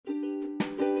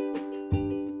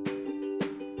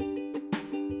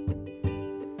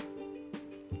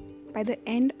By the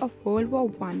end of World War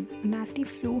I, a nasty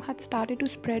flu had started to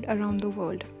spread around the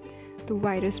world. The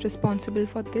virus responsible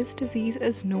for this disease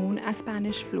is known as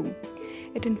Spanish flu.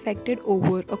 It infected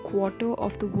over a quarter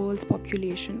of the world's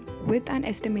population, with an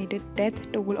estimated death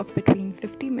toll of between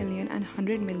 50 million and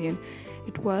 100 million.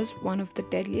 It was one of the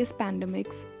deadliest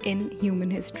pandemics in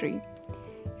human history.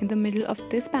 In the middle of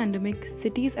this pandemic,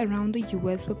 cities around the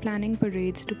US were planning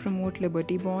parades to promote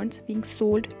Liberty Bonds being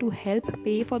sold to help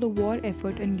pay for the war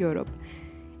effort in Europe.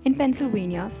 In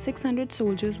Pennsylvania, 600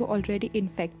 soldiers were already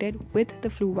infected with the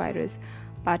flu virus,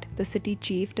 but the city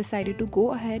chief decided to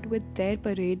go ahead with their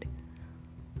parade.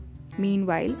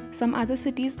 Meanwhile, some other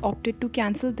cities opted to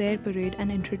cancel their parade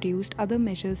and introduced other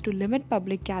measures to limit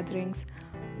public gatherings.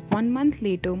 1 month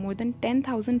later, more than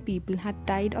 10,000 people had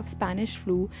died of Spanish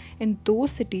flu in those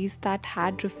cities that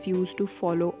had refused to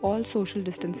follow all social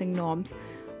distancing norms,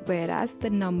 whereas the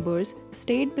numbers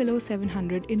stayed below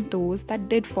 700 in those that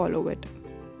did follow it.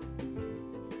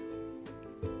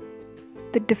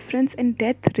 The difference in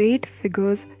death rate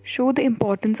figures show the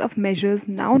importance of measures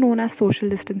now known as social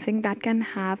distancing that can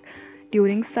have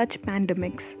during such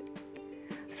pandemics.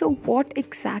 So, what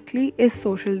exactly is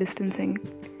social distancing?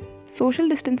 Social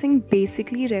distancing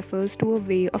basically refers to a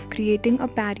way of creating a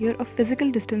barrier of physical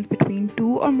distance between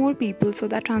two or more people so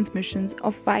that transmissions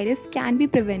of virus can be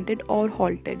prevented or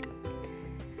halted.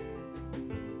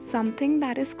 Something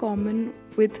that is common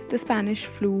with the Spanish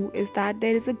flu is that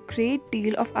there is a great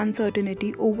deal of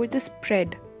uncertainty over the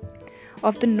spread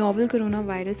of the novel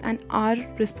coronavirus and our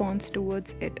response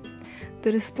towards it.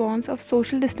 The response of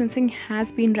social distancing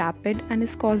has been rapid and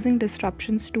is causing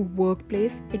disruptions to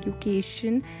workplace,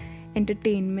 education,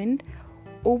 entertainment,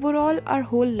 overall our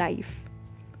whole life.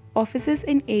 Offices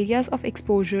in areas of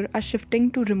exposure are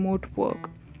shifting to remote work.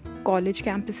 College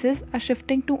campuses are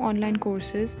shifting to online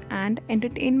courses, and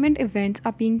entertainment events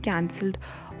are being cancelled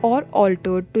or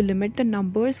altered to limit the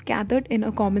numbers gathered in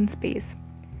a common space.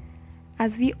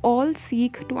 As we all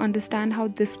seek to understand how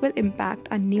this will impact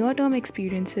our near-term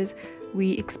experiences,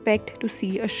 we expect to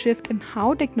see a shift in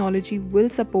how technology will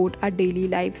support our daily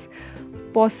lives,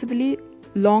 possibly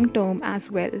long-term as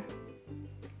well.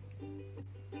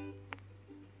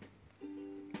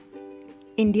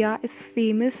 India is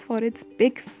famous for its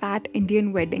big fat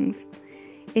Indian weddings.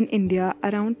 In India,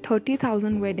 around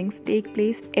 30,000 weddings take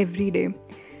place every day.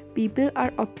 People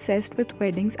are obsessed with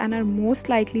weddings and are most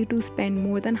likely to spend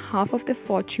more than half of their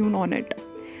fortune on it.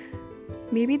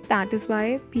 Maybe that is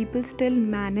why people still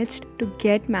managed to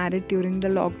get married during the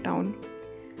lockdown.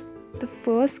 The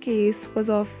first case was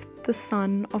of the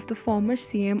son of the former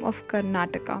CM of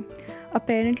Karnataka.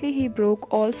 Apparently, he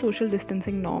broke all social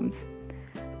distancing norms.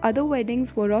 Other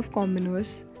weddings were of commoners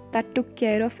that took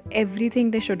care of everything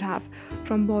they should have,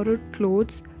 from borrowed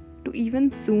clothes to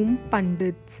even Zoom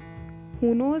pundits.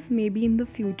 Who knows, maybe in the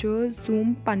future,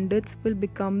 Zoom pundits will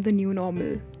become the new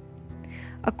normal.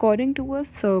 According to a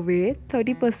survey,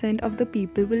 30% of the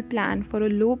people will plan for a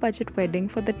low budget wedding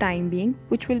for the time being,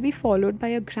 which will be followed by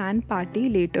a grand party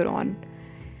later on.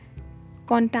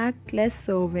 Contactless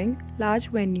serving,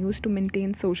 large venues to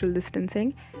maintain social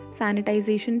distancing,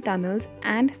 sanitization tunnels,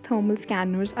 and thermal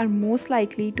scanners are most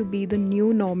likely to be the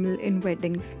new normal in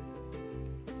weddings.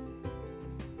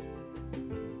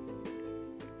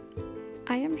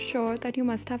 I am sure that you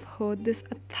must have heard this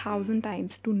 1,000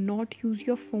 times: do not use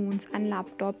your phones and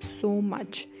laptops so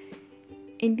much.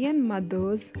 Indian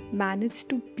mothers manage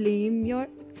to blame your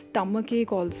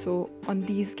stomachache also on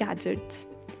these gadgets.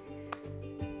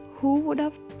 Who would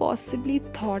have possibly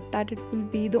thought that it will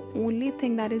be the only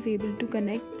thing that is able to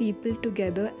connect people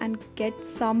together and get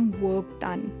some work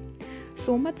done?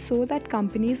 So much so that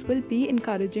companies will be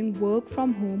encouraging work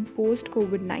from home post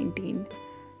COVID-19.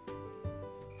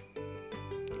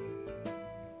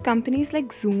 Companies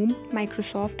like Zoom,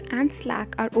 Microsoft, and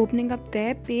Slack are opening up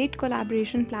their paid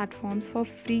collaboration platforms for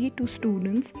free to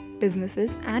students, businesses,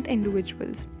 and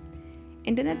individuals.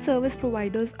 Internet service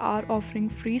providers are offering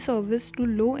free service to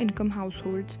low-income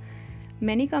households.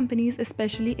 Many companies,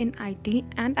 especially in IT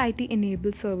and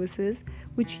IT-enabled services,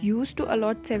 which used to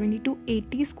allot 70 to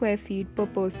 80 square feet per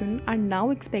person, are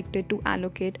now expected to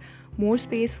allocate more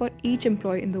space for each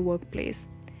employee in the workplace.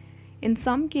 In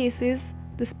some cases,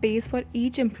 the space for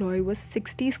each employee was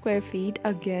 60 square feet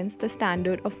against the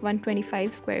standard of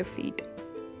 125 square feet.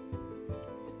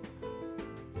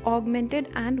 Augmented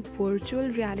and virtual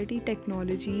reality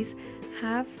technologies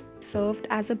have served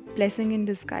as a blessing in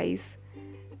disguise.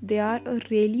 They are a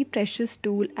really precious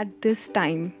tool at this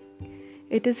time.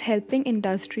 It is helping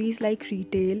industries like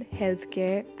retail,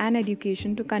 healthcare, and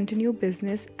education to continue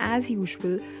business as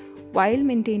usual while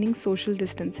maintaining social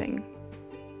distancing.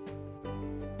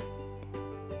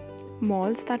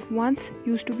 Malls that once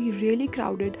used to be really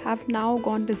crowded have now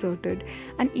gone deserted,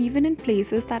 and even in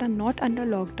places that are not under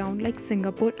lockdown like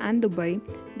Singapore and Dubai,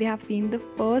 they have been the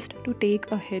first to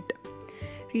take a hit.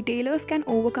 Retailers can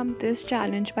overcome this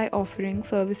challenge by offering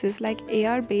services like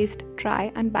AR based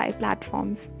try and buy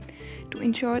platforms. To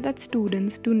ensure that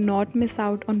students do not miss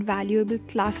out on valuable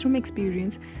classroom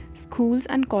experience, schools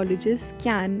and colleges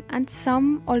can, and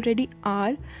some already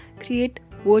are, create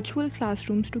virtual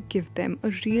classrooms to give them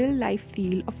a real life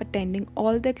feel of attending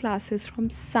all their classes from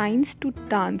science to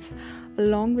dance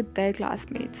along with their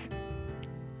classmates.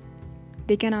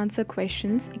 They can answer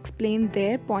questions, explain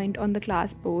their point on the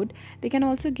classboard. They can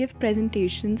also give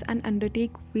presentations and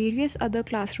undertake various other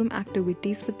classroom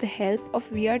activities with the help of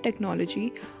VR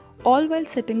technology, all while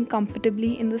sitting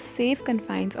comfortably in the safe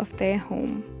confines of their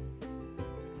home.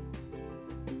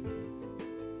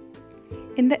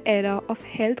 In the era of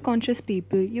health conscious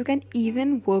people, you can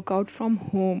even work out from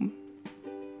home.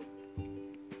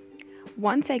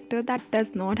 One sector that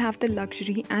does not have the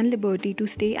luxury and liberty to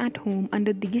stay at home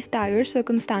under these dire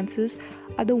circumstances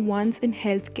are the ones in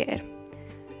healthcare.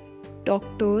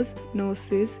 Doctors,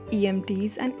 nurses,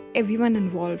 EMTs, and everyone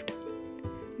involved.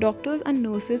 Doctors and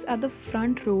nurses are the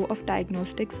front row of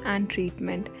diagnostics and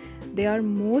treatment. They are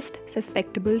most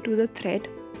susceptible to the threat,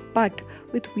 but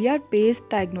with VR based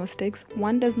diagnostics,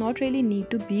 one does not really need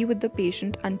to be with the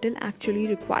patient until actually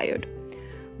required.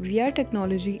 VR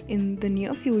technology in the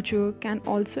near future can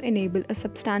also enable a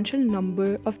substantial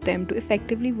number of them to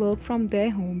effectively work from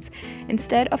their homes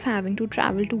instead of having to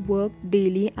travel to work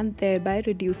daily and thereby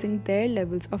reducing their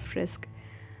levels of risk.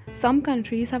 Some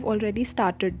countries have already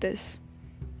started this.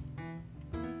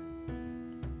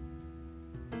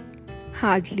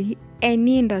 Hardly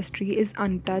any industry is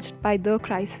untouched by the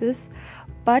crisis,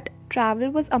 but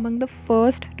travel was among the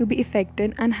first to be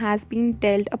affected and has been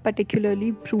dealt a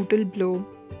particularly brutal blow.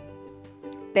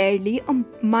 Barely a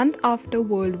month after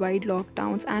worldwide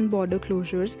lockdowns and border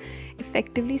closures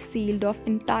effectively sealed off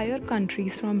entire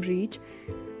countries from reach,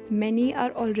 many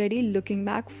are already looking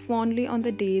back fondly on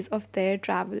the days of their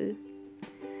travel.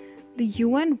 The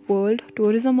UN World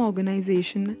Tourism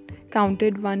Organization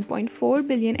counted 1.4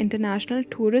 billion international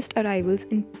tourist arrivals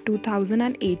in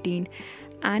 2018,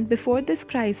 and before this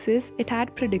crisis, it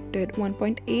had predicted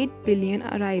 1.8 billion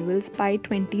arrivals by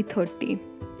 2030.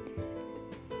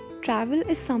 Travel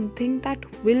is something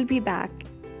that will be back.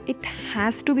 It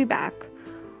has to be back,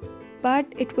 but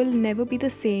it will never be the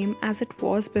same as it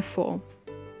was before.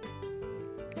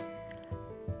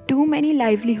 Too many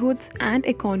livelihoods and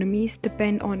economies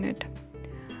depend on it.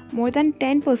 More than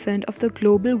 10% of the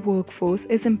global workforce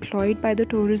is employed by the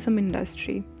tourism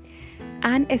industry.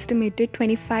 An estimated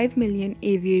 25 million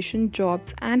aviation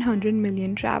jobs and 100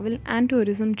 million travel and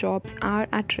tourism jobs are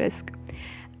at risk.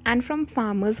 And from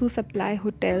farmers who supply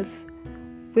hotels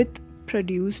with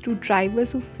produce to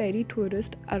drivers who ferry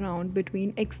tourists around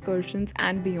between excursions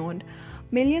and beyond,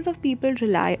 millions of people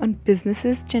rely on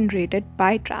businesses generated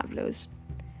by travelers.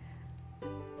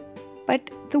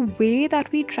 But the way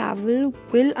that we travel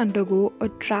will undergo a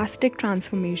drastic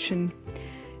transformation.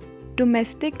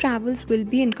 Domestic travels will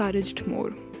be encouraged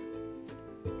more.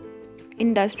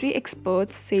 Industry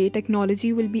experts say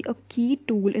technology will be a key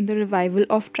tool in the revival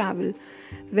of travel,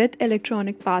 with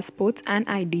electronic passports and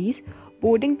IDs,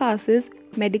 boarding passes,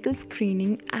 medical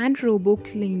screening, and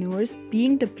robo-cleaners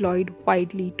being deployed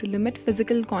widely to limit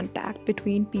physical contact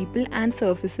between people and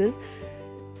surfaces,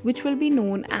 which will be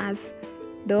known as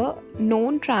the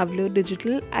Known Traveler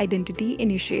Digital Identity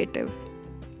Initiative.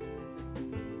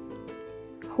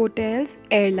 Hotels,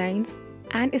 airlines,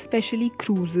 and especially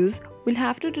cruises will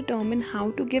have to determine how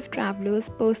to give travelers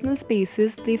personal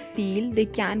spaces they feel they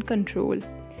can control.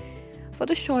 For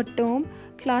the short term,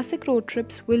 classic road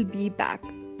trips will be back.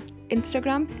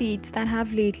 Instagram feeds that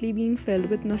have lately been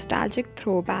filled with nostalgic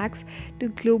throwbacks to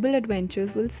global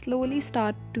adventures will slowly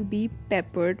start to be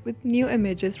peppered with new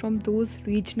images from those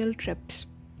regional trips.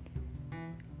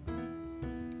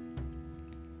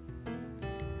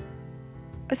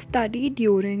 A study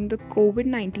during the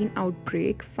COVID-19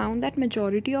 outbreak found that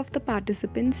majority of the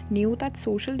participants knew that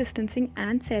social distancing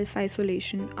and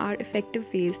self-isolation are effective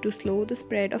ways to slow the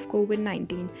spread of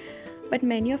COVID-19, but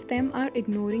many of them are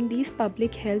ignoring these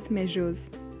public health measures.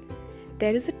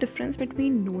 There is a difference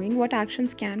between knowing what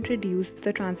actions can reduce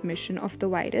the transmission of the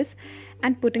virus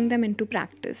and putting them into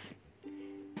practice.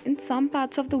 In some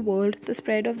parts of the world, the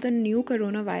spread of the new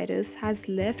coronavirus has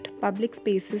left public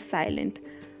spaces silent.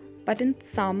 But in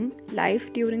some,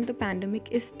 life during the pandemic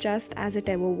is just as it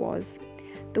ever was.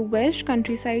 The Welsh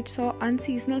countryside saw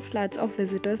unseasonal floods of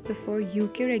visitors before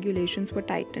UK regulations were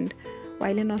tightened,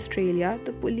 while in Australia,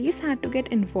 the police had to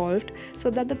get involved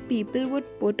so that the people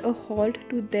would put a halt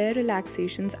to their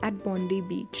relaxations at Bondi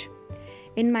Beach.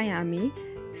 In Miami,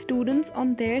 students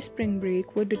on their spring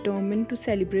break were determined to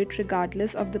celebrate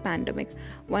regardless of the pandemic.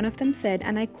 One of them said,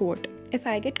 and I quote, "If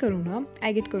I get corona,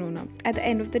 I get corona. At the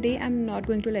end of the day, I'm not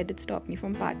going to let it stop me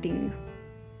from partying."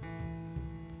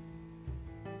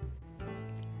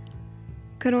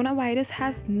 Coronavirus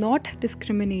has not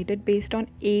discriminated based on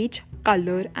age,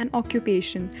 color, and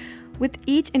occupation, with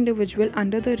each individual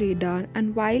under the radar,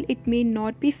 and while it may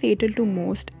not be fatal to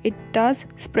most, it does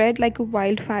spread like a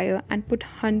wildfire and put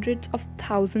hundreds of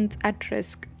thousands at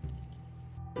risk.